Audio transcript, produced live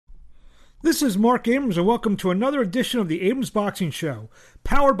This is Mark Abrams, and welcome to another edition of the Abrams Boxing Show,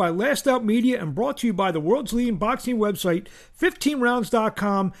 powered by Last Out Media and brought to you by the world's leading boxing website,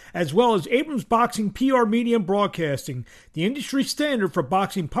 15rounds.com, as well as Abrams Boxing PR Media and Broadcasting, the industry standard for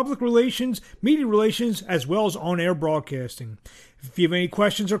boxing public relations, media relations, as well as on-air broadcasting. If you have any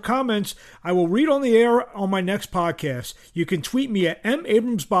questions or comments, I will read on the air on my next podcast. You can tweet me at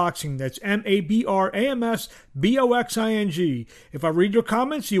 @MAbramsBoxing. That's MABRAMSBOXING. If I read your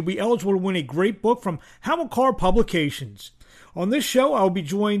comments, you'll be eligible to win a great book from Hamilcar Publications. On this show, I'll be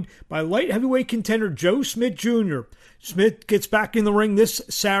joined by light heavyweight contender Joe Smith Jr. Smith gets back in the ring this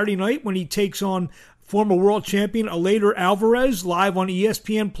Saturday night when he takes on former world champion Eleider Alvarez live on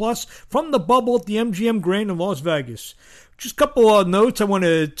ESPN Plus from the bubble at the MGM Grand in Las Vegas. Just a couple of notes. I want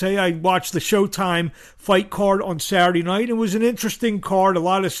to tell you, I watched the Showtime fight card on Saturday night. It was an interesting card. A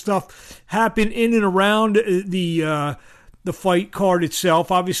lot of stuff happened in and around the fight card itself.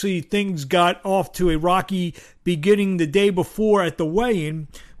 Obviously, things got off to a rocky beginning the day before at the weigh-in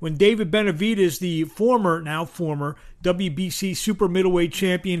when David Benavidez, the now former WBC super middleweight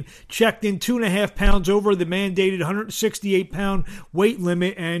champion, checked in 2.5 pounds over the mandated 168-pound weight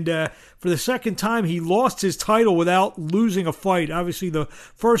limit, and for the second time he lost his title without losing a fight. Obviously, the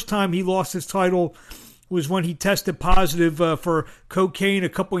first time he lost his title was when he tested positive for cocaine a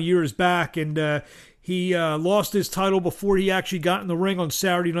couple of years back, and he lost his title before he actually got in the ring on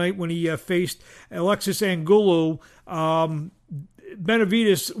Saturday night when he faced Alexis Angulo.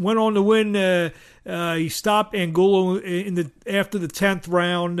 Benavidez went on to win. He stopped Angulo after the 10th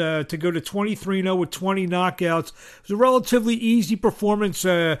round to go to 23-0 with 20 knockouts. It was a relatively easy performance.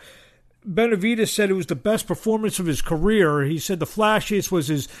 Benavidez said it was the best performance of his career. He said the flashiest was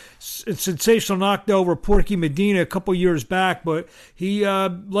his sensational knockdown over Porky Medina a couple years back, but he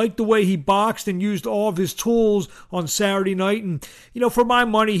liked the way he boxed and used all of his tools on Saturday night. And, for my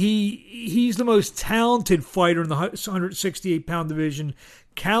money, he's the most talented fighter in the 168-pound division.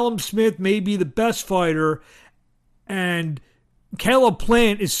 Callum Smith may be the best fighter, and Caleb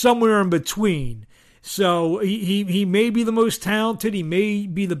Plant is somewhere in between. So he may be the most talented, he may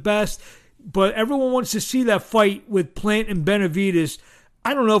be the best, but everyone wants to see that fight with Plant and Benavidez.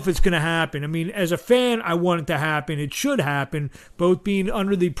 I don't know if it's going to happen. I mean, as a fan, I want it to happen. It should happen, both being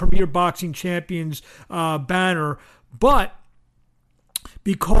under the Premier Boxing Champions banner. But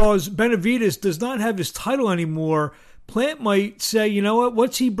because Benavidez does not have his title anymore, Plant might say, you know what,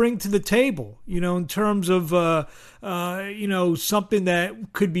 what's he bring to the table, in terms of, something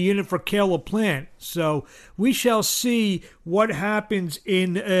that could be in it for Caleb Plant. So we shall see what happens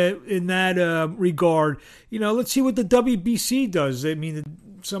in that regard. Let's see what the WBC does. I mean,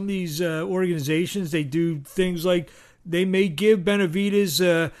 some of these organizations, they do things like they may give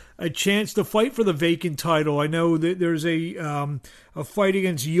Benavidez a chance to fight for the vacant title. I know that there's a fight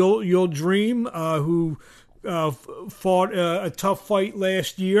against Yul Dream, who fought a tough fight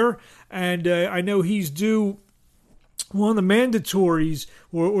last year, and I know he's due one of the mandatories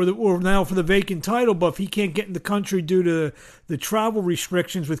or now for the vacant title, but if he can't get in the country due to the travel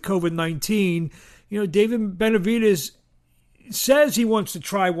restrictions with COVID-19, David Benavidez says he wants to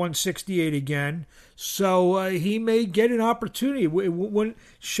try 168 again, so he may get an opportunity. It wouldn't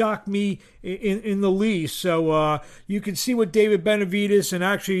shock me in the least. So you can see what David Benavidez and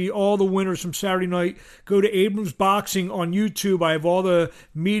actually all the winners from Saturday night. Go to Abrams Boxing on YouTube. I have all the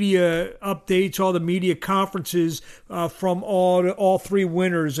media updates, all the media conferences from all three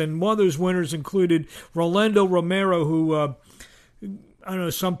winners, and one of those winners included Rolando Romero, who I don't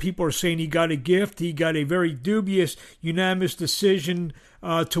know, some people are saying he got a gift. He got a very dubious unanimous decision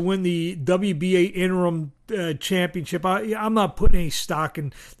to win the WBA interim championship. I'm not putting any stock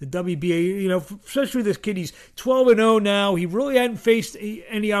in the WBA, especially this kid. He's 12-0 now. He really hadn't faced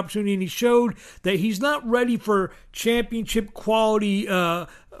any opportunity, and he showed that he's not ready for championship quality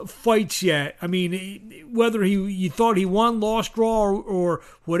fights yet. I mean, whether you thought he won, lost, draw, or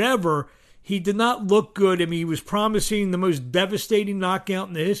whatever, he did not look good. I mean, he was promising the most devastating knockout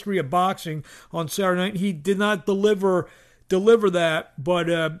in the history of boxing on Saturday night. He did not deliver that,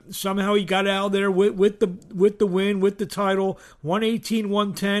 but somehow he got out of there with the win, with the title. 118,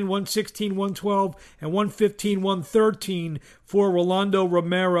 110, 116, 112, and 115, 113 for Rolando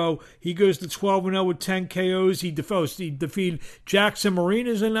Romero. He goes to 12-0 with 10 KOs. He defeated Jackson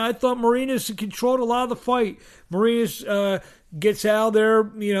Marinas, and I thought Marinas controlled a lot of the fight. Marinas gets out of there,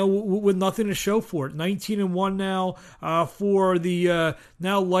 with nothing to show for it. 19-1 now for the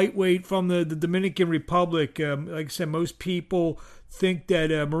now lightweight from the Dominican Republic. Like I said, most people think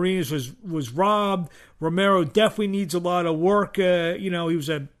that Marinas was robbed. Romero definitely needs a lot of work. He was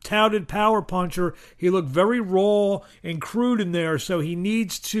a touted power puncher. He looked very raw and crude in there, so he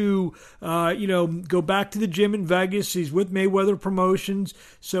needs to, go back to the gym in Vegas. He's with Mayweather Promotions,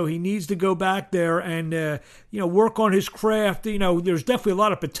 so he needs to go back there and, work on his craft. There's definitely a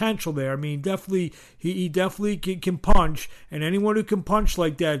lot of potential there. I mean, definitely, he definitely can punch, and anyone who can punch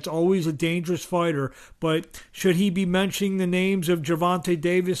like that, it's always a dangerous fighter. But should he be mentioning the names of Gervonta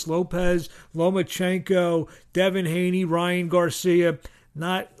Davis, Lopez, Lomachenko, Devin Haney, Ryan Garcia?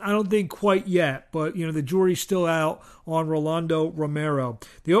 I don't think quite yet, but the jury's still out on Rolando Romero.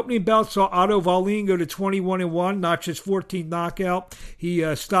 The opening bout saw Otto Wallin go to 21-1, notch his 14th knockout.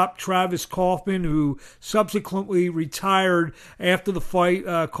 He stopped Travis Kaufman, who subsequently retired after the fight.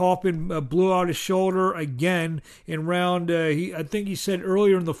 Kaufman blew out his shoulder again in round. I think he said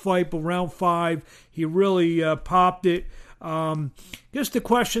earlier in the fight, but round 5, he really popped it. Just the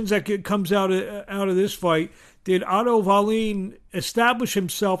questions that comes out of this fight. Did Otto Wallin establish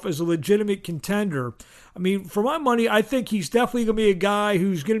himself as a legitimate contender? I mean, for my money, I think he's definitely going to be a guy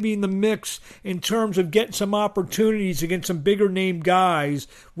who's going to be in the mix in terms of getting some opportunities against some bigger name guys,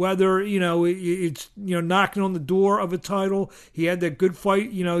 whether, it's, knocking on the door of a title. He had that good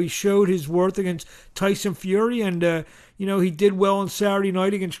fight. He showed his worth against Tyson Fury, and, he did well on Saturday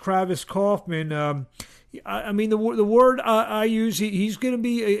night against Travis Kaufman. I mean, the word I use, he's going to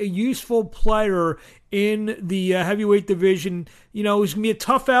be a useful player in the heavyweight division. He's going to be a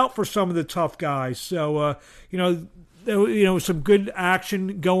tough out for some of the tough guys. So, some good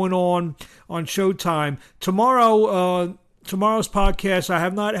action going on Showtime. Tomorrow's podcast, I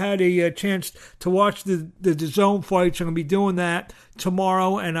have not had a chance to watch the DAZN fights. I'm going to be doing that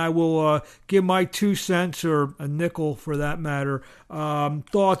tomorrow, and I will give my 2 cents, or a nickel for that matter,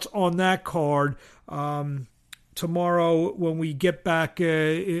 thoughts on that card tomorrow when we get back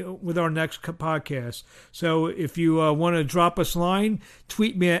with our next podcast. So if you want to drop us a line,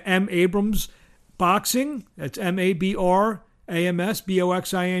 tweet me at mabrams.boxing. That's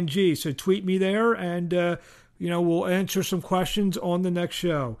MABRAMSBOXING. So tweet me there, and we'll answer some questions on the next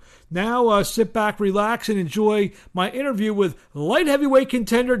show. Now, sit back, relax, and enjoy my interview with light heavyweight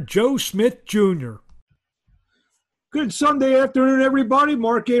contender Joe Smith Jr. Good Sunday afternoon, everybody.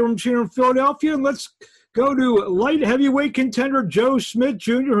 Mark Abrams here in Philadelphia, and let's go to light heavyweight contender Joe Smith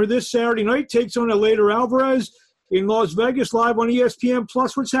Jr., who this Saturday night takes on Eleider Alvarez in Las Vegas, live on ESPN+.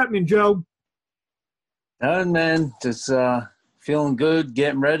 What's happening, Joe? Nothing, man. Just feeling good,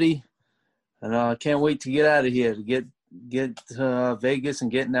 getting ready. And I can't wait to get out of here, to get to Vegas and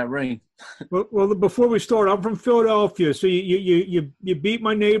get in that ring. Well, before we start, I'm from Philadelphia, so you beat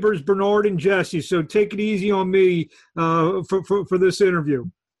my neighbors Bernard and Jesse. So take it easy on me for this interview.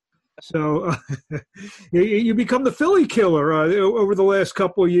 So you become the Philly killer over the last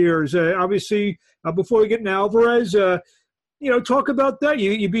couple of years. Obviously, before we get into Alvarez, talk about that.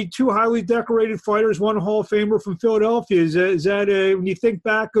 You beat 2 highly decorated fighters, 1 Hall of Famer from Philadelphia. Is that when you think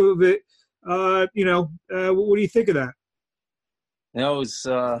back of it? What do you think of that? It was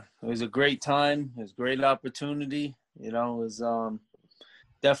a great time. It was a great opportunity. It was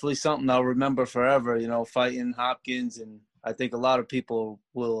definitely something I'll remember forever. Fighting Hopkins, and I think a lot of people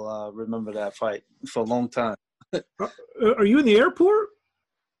will remember that fight for a long time. Are you in the airport?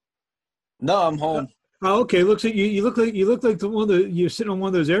 No, I'm home. Okay. Looks like you look like you're sitting on one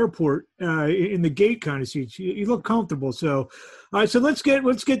of those airport in the gate kind of seats. You look comfortable. So, all right. So let's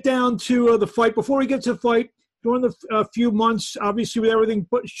get down to the fight. Before we get to the fight, during the few months, obviously with everything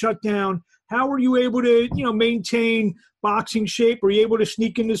shut down, how were you able to maintain boxing shape? Were you able to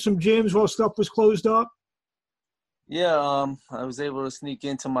sneak into some gyms while stuff was closed up? Yeah, I was able to sneak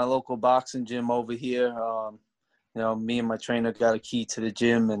into my local boxing gym over here. Me and my trainer got a key to the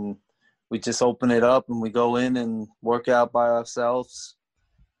gym, and we just open it up and we go in and work out by ourselves.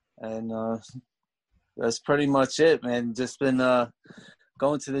 And that's pretty much it, man. Just been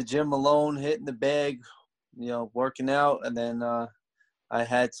going to the gym alone, hitting the bag, working out. And then I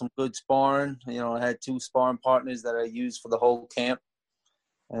had some good sparring. I had 2 sparring partners that I used for the whole camp.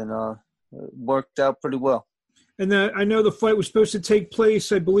 And it worked out pretty well. And I know the fight was supposed to take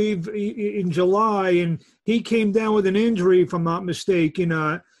place, I believe, in July, and he came down with an injury, if I'm not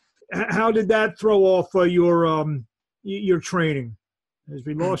mistaken. How did that throw off your training? As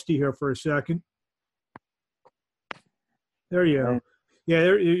we lost you here for a second. There you go.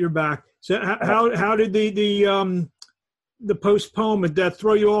 Yeah, you're back. So how did the postponement, did that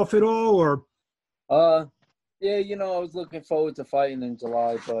throw you off at all, or? Yeah, I was looking forward to fighting in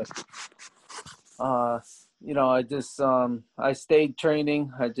July, but I just I stayed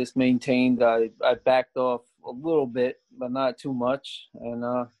training. I just maintained. I backed off a little bit, but not too much. And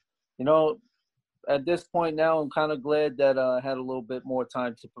you know, at this point now, I'm kind of glad that I had a little bit more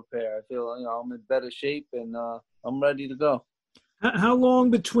time to prepare. I feel I'm in better shape and I'm ready to go. How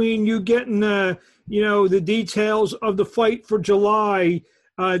long between you getting the details of the fight for July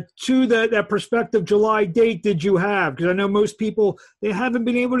to that prospective July date did you have? Because I know most people they haven't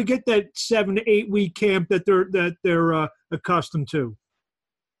been able to get that 7 to 8 week camp that they're accustomed to.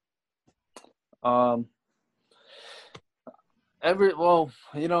 Um, I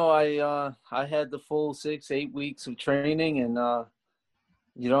had the full 6 8 weeks of training, and I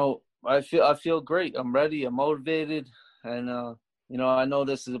feel great. I'm ready. I'm motivated, and I know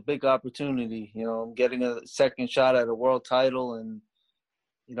this is a big opportunity. I'm getting a second shot at a world title, and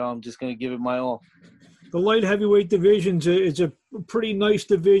I'm just gonna give it my all. The light heavyweight division is a pretty nice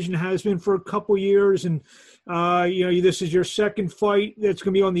division, has been for a couple years, and this is your second fight that's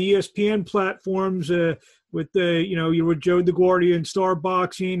going to be on the ESPN platforms with you're with Joe DeGuardia and Star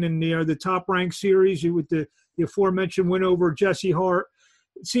Boxing, and the Top Rank series with the aforementioned win over Jesse Hart.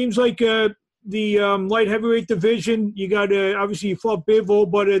 It seems like the light heavyweight division, you got obviously you fought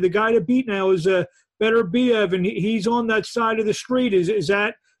Bivol, but the guy to beat now is Better Biev, and he's on that side of the street. Is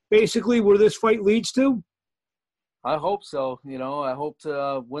that basically where this fight leads to? I hope so. I hope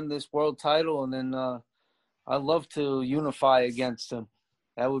to win this world title, and then I'd love to unify against him.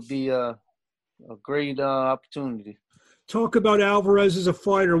 That would be a great opportunity. Talk about Alvarez as a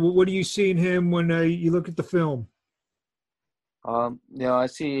fighter. What do you see in him when you look at the film? I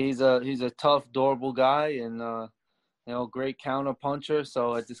see he's a tough, durable guy, and great counter puncher.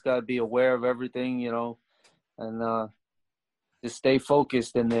 So I just gotta be aware of everything, and just stay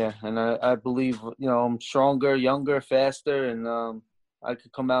focused in there. And I believe, I'm stronger, younger, faster, and I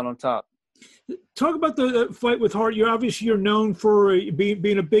could come out on top. Talk about the fight with Hart. You're known for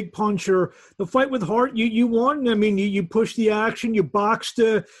being a big puncher. The fight with Hart, you won. I mean, you pushed the action. You boxed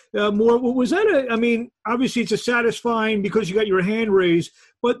more. Was that obviously it's a satisfying because you got your hand raised,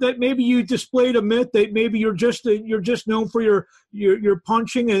 but that maybe you displayed a myth that maybe you're just known for your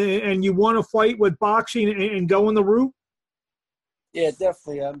punching and you want to fight with boxing and go on the route. Yeah,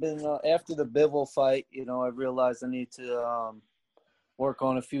 definitely. I've been after the Bivol fight. I realized I need to work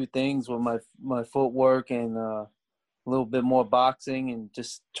on a few things with my footwork and a little bit more boxing, and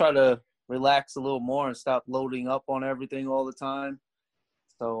just try to relax a little more and stop loading up on everything all the time.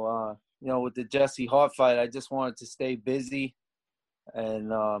 So with the Jesse Hart fight, I just wanted to stay busy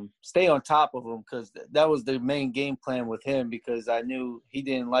and stay on top of him, because that was the main game plan with him, because I knew he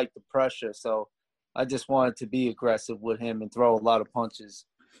didn't like the pressure. So I just wanted to be aggressive with him and throw a lot of punches.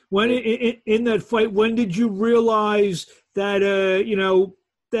 When in that fight, when did you realize that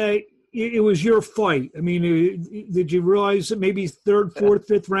that it was your fight? I mean, did you realize that maybe third, fourth,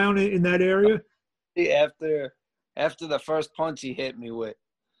 fifth round in that area? After the first punch he hit me with,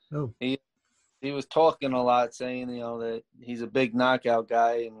 oh, he was talking a lot, saying that he's a big knockout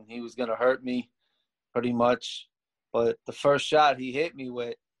guy and he was gonna hurt me, pretty much. But the first shot he hit me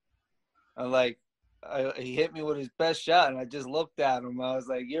with, he hit me with his best shot, and I just looked at him. I was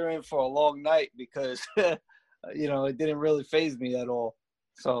like, "You're in for a long night," because it didn't really faze me at all.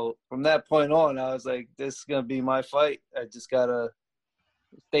 So from that point on, I was like, "This is gonna be my fight. I just gotta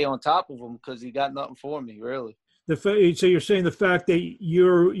stay on top of him because he got nothing for me, really." So you're saying the fact that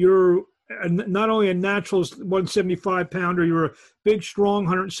you're not only a natural 175-pounder, you're a big, strong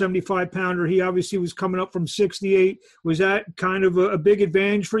 175-pounder. He obviously was coming up from 68. Was that kind of a big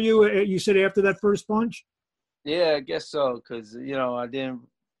advantage for you? You said after that first punch? Yeah, I guess so, because he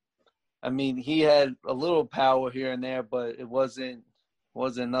had a little power here and there, but it wasn't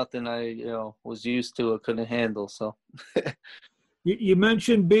nothing I was used to or couldn't handle. So. You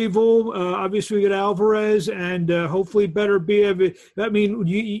mentioned Bivol. Obviously, we got Alvarez, and hopefully Better Biev. I mean,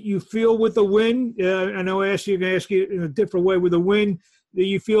 you feel with the win. I know I asked you to ask you in a different way. With the win, do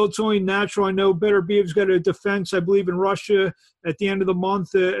you feel it's only natural? I know Better Biev's got a defense, I believe, in Russia at the end of the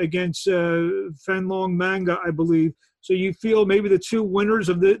month against Fenlong Manga, I believe. So you feel maybe the two winners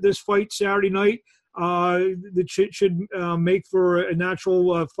of this fight Saturday night that should make for a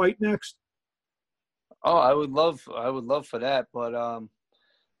natural fight next. Oh, I would love for that, but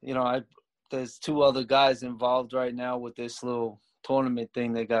there's two other guys involved right now with this little tournament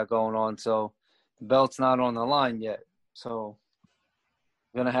thing they got going on, so the belt's not on the line yet. So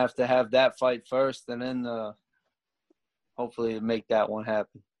I'm gonna have to have that fight first, and then hopefully make that one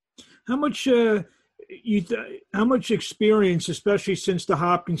happen. How much how much experience, especially since the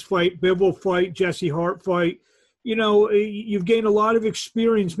Hopkins fight, Bivol fight, Jesse Hart fight, you've gained a lot of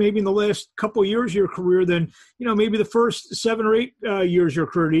experience maybe in the last couple of years of your career than, maybe the first 7 or 8 years of your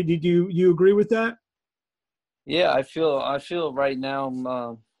career. Did you agree with that? Yeah, I feel right now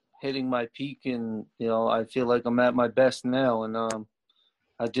I'm hitting my peak, and I feel like I'm at my best now, and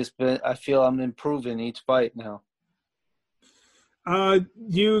I feel I'm improving each fight now. Do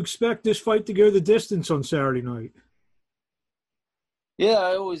you expect this fight to go the distance on Saturday night? Yeah,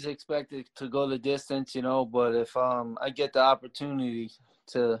 I always expected to go the distance, but if I get the opportunity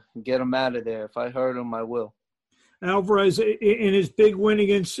to get him out of there, if I hurt him, I will. Alvarez, in his big win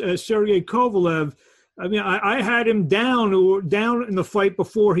against Sergey Kovalev, I mean, I had him down in the fight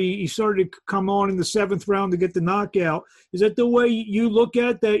before he started to come on in the seventh round to get the knockout. Is that the way you look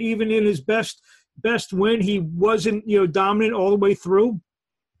at that? Even in his best win, he wasn't dominant all the way through.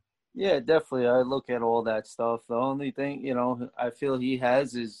 Yeah, definitely. I look at all that stuff. The only thing, I feel he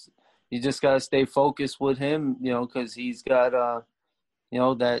has is you just got to stay focused with him, because he's got,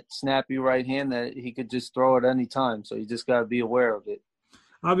 that snappy right hand that he could just throw at any time. So you just got to be aware of it.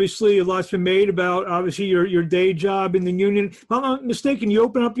 Obviously, a lot's been made about, obviously, your day job in the union. If I'm not mistaken, you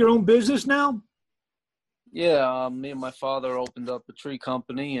open up your own business now? Yeah, me and my father opened up a tree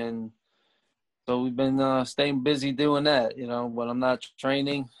company, and so we've been staying busy doing that. When I'm not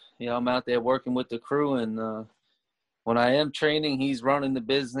training, I'm out there working with the crew, and when I am training, he's running the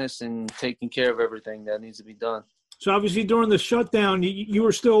business and taking care of everything that needs to be done. So obviously during the shutdown, you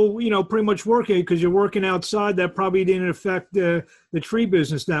were still, pretty much working because you're working outside. That probably didn't affect the tree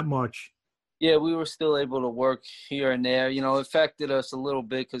business that much. Yeah, we were still able to work here and there. It affected us a little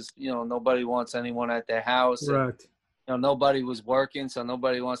bit because, nobody wants anyone at their house. Correct. And, nobody was working, so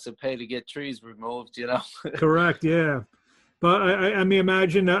nobody wants to pay to get trees removed, Correct, yeah. But I mean,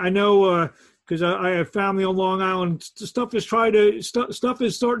 imagine, I know because I have family on Long Island, stuff is starting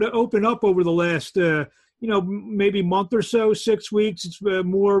to open up over the last, maybe month or so, 6 weeks. It's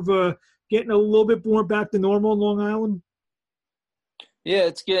more of getting a little bit more back to normal in Long Island. Yeah,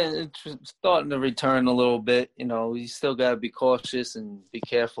 it's starting to return a little bit. You still got to be cautious and be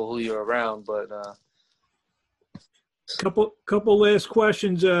careful who you're around. But couple last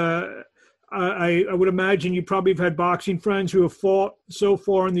questions. I would imagine you probably have had boxing friends who have fought so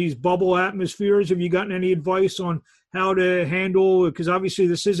far in these bubble atmospheres. Have you gotten any advice on how to handle? Because obviously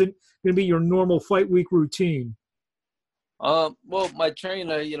this isn't going to be your normal fight week routine. Well, my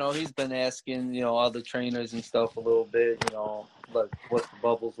trainer, he's been asking, other trainers and stuff a little bit, like what the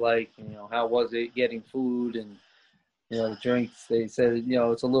bubble's like, how was it getting food and, the drinks. They said,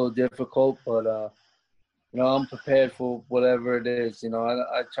 it's a little difficult, but, I'm prepared for whatever it is.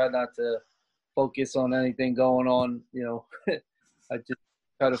 I try not to focus on anything going on, I just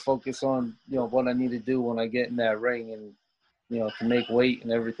try to focus on, what I need to do when I get in that ring and, to make weight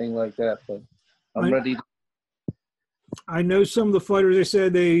and everything like that. But I'm ready to. I know some of the fighters. They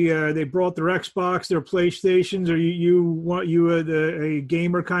said they brought their Xbox, their PlayStations. Are you a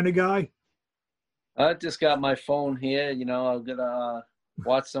gamer kind of guy? I just got my phone here. I'm gonna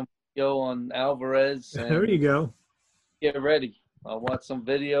watch some video on Alvarez. And there you go. Get ready. I'll watch some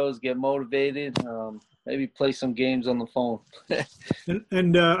videos, get motivated. Maybe play some games on the phone.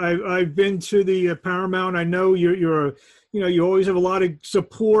 and I've been to the Paramount. I know you're you always have a lot of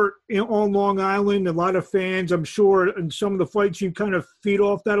support on Long Island, a lot of fans, I'm sure, and some of the fights you kind of feed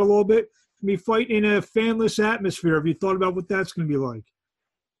off that a little bit. Me fight in a fanless atmosphere. Have you thought about what that's going to be like?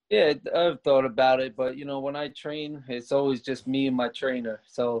 Yeah, I've thought about it, but when I train, it's always just me and my trainer.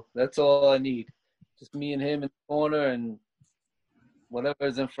 So that's all I need. Just me and him in the corner, and whatever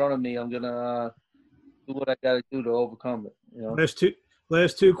is in front of me, I'm gonna do what I got to do to overcome it.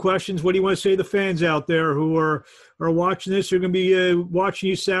 Last two questions. What do you want to say to the fans out there who are watching this? You're going to be watching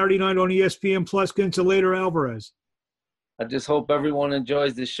you Saturday night on ESPN Plus against Later Alvarez. I just hope everyone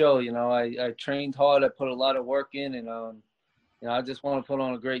enjoys the show. I trained hard. I put a lot of work in, and I just want to put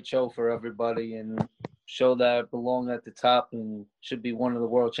on a great show for everybody and show that I belong at the top and should be one of the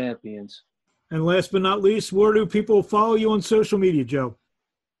world champions. And last but not least, where do people follow you on social media, Joe?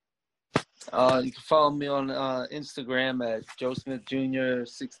 You can follow me on Instagram at Joe Smith Jr.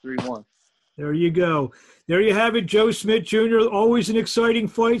 631. There you go. There you have it, Joe Smith Jr. Always an exciting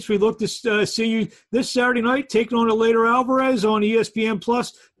fights. We look to see you this Saturday night taking on Later Alvarez on ESPN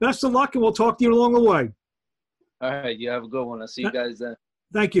Plus. Best of luck, and we'll talk to you along the way. All right, you have a good one. I'll see you guys then.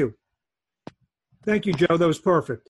 Thank you. Thank you, Joe. That was perfect.